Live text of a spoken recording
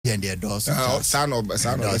million there does. Son of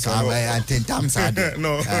and 10 times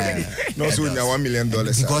no so $1 million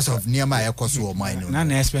because of Nehemiah Kosu mine.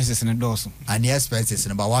 None expenses in a dozen. And the expenses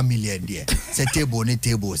in about 1 million there. Say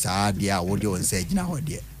tables are there. What you say now,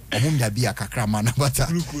 dear. Omunda be a kakramana bata.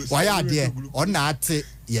 Why are there? On that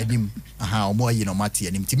yedim. Aha, more mati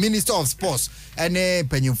yedim. Minister of Sports. Ene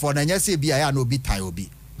penny for na nyase bi aya no bi tai obi.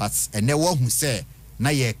 But ene wo hu say na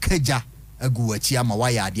ye kaja agu achi ama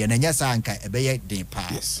why are there na nyasa anka ebeye den pa.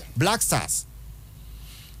 Black Stars.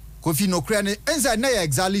 Kofi no kra ne enza na ye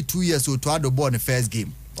exactly 2 years old to Addo born the first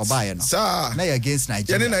game. Obaye no. Sir. Na ye against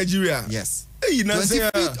Nigeria. Nigeria. Yes. Hey,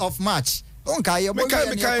 25th of March. Okay, you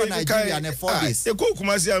Nigeria in 4 days. You go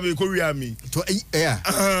Kumasi ame ko wi ami. Yeah.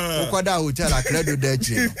 Okwada hotel akredo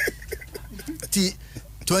dechi.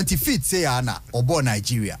 25th say ana obo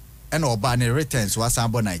Nigeria. And oba ne returns was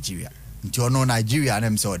ambo Nigeria. Nti ono Nigeria na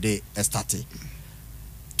mse ode start.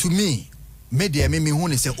 To me, media me hu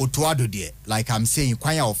ne say Otto Addo de like I'm saying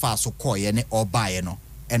kwanya ofa so call ye ne oba ye no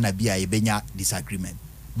e na bia ye benya disagreement.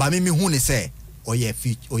 Ba me hu ne say oye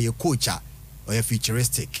coacher oye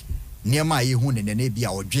futuristic. Niema ye hu ne ne bia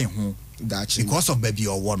odwen ho because of baby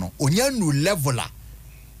or no onya nu leveler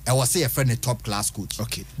I was say a friend top class coach.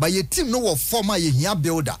 Okay. But your team no wo former ye hia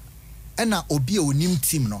builder. Ena obi a onim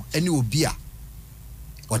team no ene obi a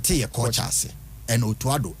ote ye coach ase. And Otto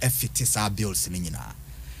Addo fit our builds ni nyina.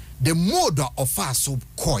 The mode of us so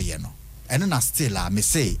koye no. And na still me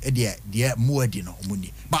say de more di no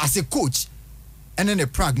muni. But as a coach and then a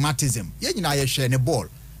pragmatism. Ye nyina ye share ne ball.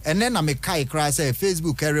 And then I make kai cry say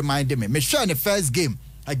Facebook reminded me share the first game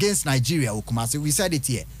against Nigeria Okumasi. We said it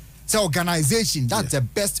here. So organization, that's the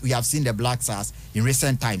best we have seen the Black Stars in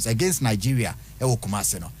recent times against Nigeria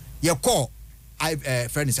Okumasi no. You call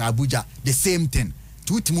friends Abuja the same thing.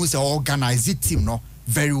 Two teams organized team no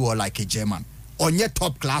very well like a German. On your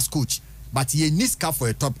top class coach, but you need for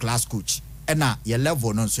a top class coach. And now your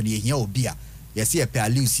level no so you hear obia. You see a pair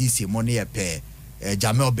Liu CC money a pair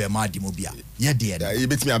Jamel Bema di mobia. Ye dear. You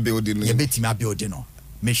bet me a building. You bet me a building no.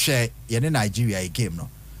 Me share ye Nigeria a game no.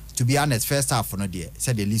 To be honest, first half no dear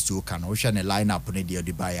said the least you can ocean a lineup on the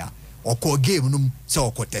the buyer or call game num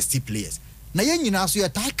so ko testy players. Na ye nyina so ye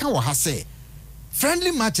tai kan wa ha say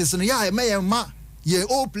friendly matches no ya me ma ye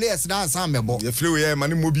old players na san mebo. Ye free we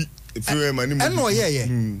mani mobi. E free we mani mobi. Eno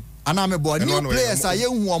ye. Ana me bo new players a ye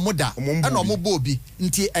hu omo da. Ena omo bo bi.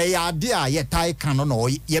 Nti e ya de a ye tai kan no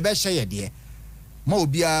ye be hye ye de. Ma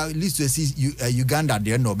obi a list to see Uganda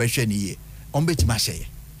de no be hye ni ye. On beti ma hye ye.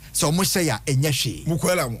 So mo hye ya enye hye.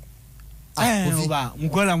 Mukwela mo.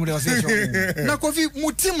 Mukwela mo de o say na Kofi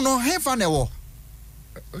mu team no hefa na wo.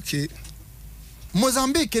 Okay.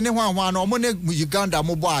 Mozambique ne hwan no mo ne Uganda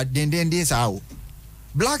mo bo a den sa o.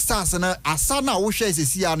 Black Stars na asana wo hwe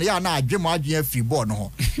sesi no ya na adwem adwen free ball no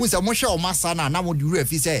ho. Mo se mo hwe o masana na mo de ru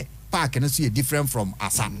afi say park no so different from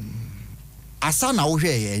Asa. Asana wo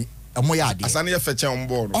hwe ye mo ya ade. Asana ye feche on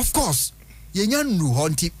ball. Of course. Ye nya nu ho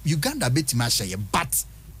nti Uganda betima hye but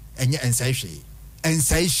enye ensai hye.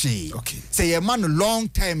 Okay. Say ye man long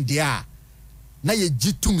time there. Na ye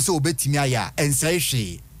gitum so obetimi aya ensai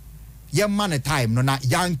hye. Ye man time no na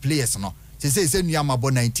young players no. Say nuama bo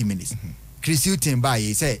 90 minutes. Chris Hilton ba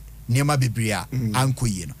ye say niama bebria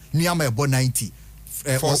ankoye no. Nuama ebo 90.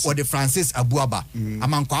 Or the Francis Abuaba.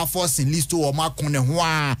 Amankwa forcing list o ma kon ne ho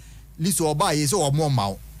a list o ba ye say o mo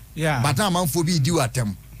ma. Yeah. But na manfo bi di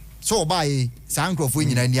watem. So ba ye sankrofo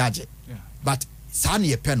nyina ni age. But san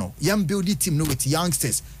ye peno young building team no with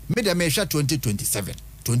youngsters. Me dem measure 2027,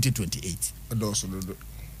 2028. Adoso.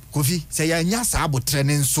 Kofi say ya nya sa abotre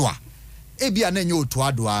ne nso a ebia na nya Otto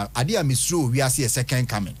Addo a ade a mesuro wi ase second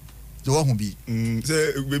coming. So wo hu bi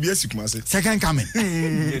say baby asikuma say second coming.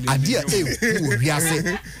 Ade a wi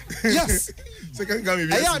ase. Yes. Second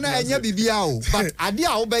coming. Aya na enya bibia o but ade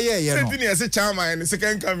a wo be ye no. Sentini ase chairman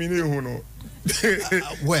second coming e hu no.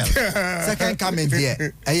 Well, second coming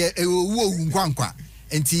there. Wo nkwankwa.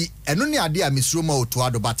 Enti eno ne ade a mesuro ma Otto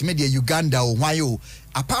Addo but me de Uganda o hwan yo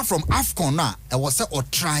apart from AFCON na e was say or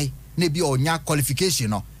try na bi onya qualification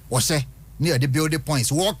no o say near the build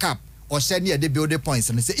points World Cup or say near the build points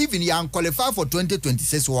and say even you qualify for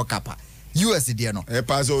 2026 World Cup US there no e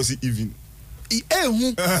pass also even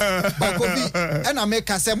hu bakobi and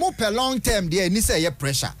America say mo per long term there ni say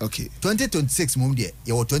pressure. Okay. 2026 mum there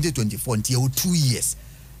you 2024 until 2 years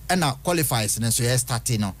and qualifiers and so you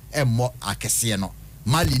starting no e mo akese no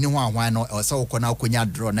Mali ni hwan no o say ukona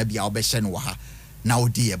ukonya draw na bia obehye no ha na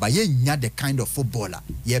odi e ba ye nya the kind of footballer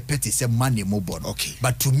ye peti say money mo ball. Okay.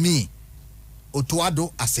 But to me Otto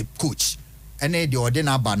Addo as a coach ene de ode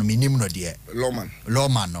na ba no minim no de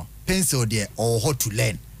lawman no Paintsil de or how to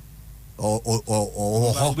learn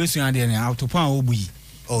or besu ade na autopan obuyi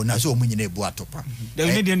oh na so omunyine ebu atopa the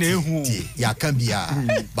need na ehu ya kan bia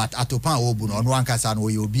but atopa obu no no ankasa no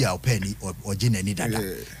ye obi a opani oginani dada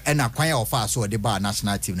e na kwan ya ofa so de ba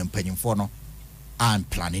national team no mpanyimfo no and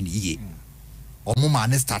planning ye omuma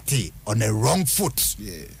ne start on a wrong foot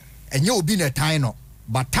enye obi na time no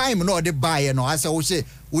but time no de buy no asa wo se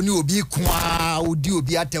woni obi kwa odi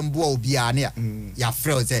obi atembo obi ane ya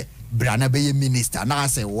frɛ say brana be ye minister na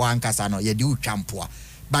asa wo ankasa no ye di utwampoa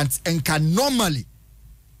but enka normally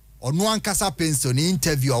ono ankasa Paintsil ni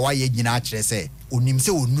interview awa ye nyina akire say onim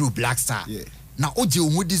se onuru Black Star na oje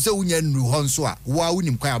omudi se unya nuru ho nso a wa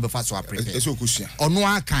unim kwan abefa so aprepare eso kusia ono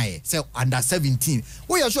akan say under 17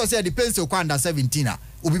 we you sure say the Paintsil kwa under 17 a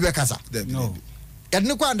obi be kasa no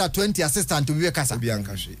yedne kwa under 20 assistant obi be kasa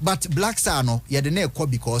but Black Star no yedne ekọ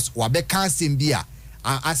because wa be kan asem bia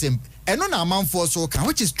asem eno na amanfo so kan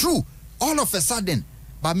which is true all of a sudden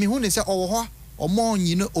but me hu ne say owo ho omo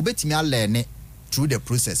nyino obetimi alene through the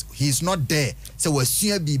process. He is not there. So we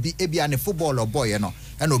see bibi ebi ane football or boy no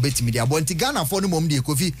and obetimi dia bonti Ghana for no mom de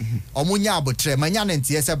kofi omunya abotre manya na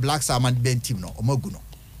ntie say Black Star management team no omagu no.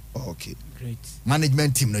 Okay, great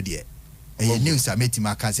Management team no there. E news ameti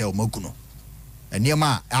maka say omagu no.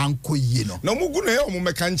 Eniema anko yie no. Na omagu no e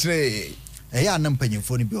omeka nkyere. Ya na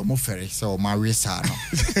mpanyimfo ni bi omo fere say o ma resa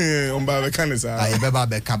no. Omba be kan sa. Ai beba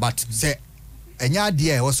be ka but say enya de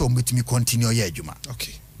e wo so ombetimi continue ye adwuma.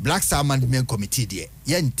 Okay. Black Star Management Committee there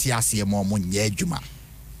yenti ase mo nye adwuma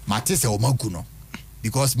mate se o magu no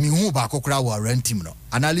because me hu ba kokora wa rent team no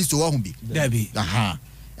analyst wo hu bi Debbie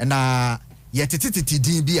na yetetiti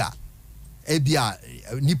din bi a ebia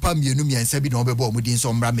nipa mienu miensa bi na obebo mo din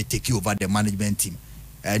so mra me take over the management team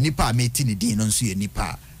nipa me ti ni din no nso ye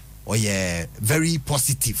nipa o ye very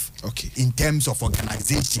positive in terms of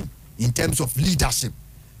organization in terms of leadership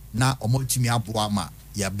na omotimi aboa ma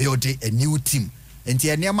ya build a new team enti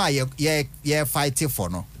enema ye fight for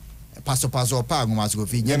no paso pa ngoma so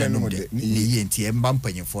fi nyana no de ni enti emba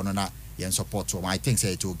mpanyimfo no na yen support I think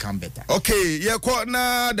say it will come better. Okay, yeah,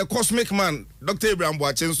 na the cosmic man Dr. Abraham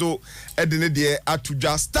Boachen so edene de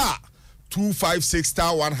atuja star 256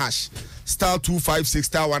 star 1 hash star 256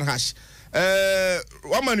 star 1 hash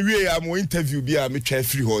woman we am interview bi a me twa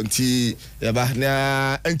free ho nti ya ba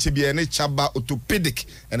na enche bi ne chaba orthopedic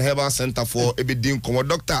and herbal center for ebedin komo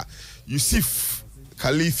Dr. Yusuf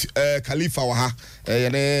Khalifa waha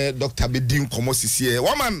yene Dr. Bedin komo sisi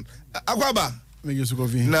woman akwaba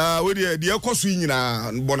na we de ekoso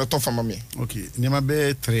nyina bonoto fama me okay nema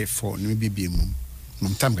be 3-4 ni bibi mu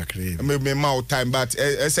mtam kakre me ma time but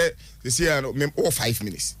say this year me 5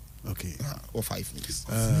 minutes okay 5 minutes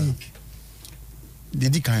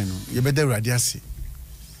dedi kan no ye be da urade ase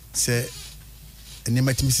se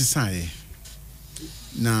nema timisi sae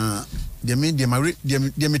na de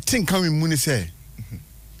me think kan mu ni se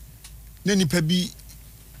ne nipa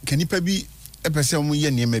bi epese mo ye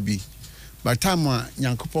nema bi by time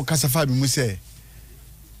Nyankopon kasafa bi mu se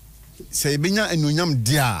ebenya anuonyam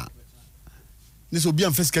dia ne so bi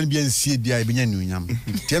am fiscal bi ansie dia ebenya anuonyam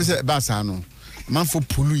tie se ba sa no man for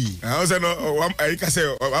pului I say no I can say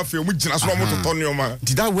afio mu gina so mo to tonyo ma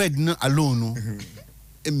did that word no alone no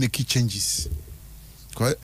it make changes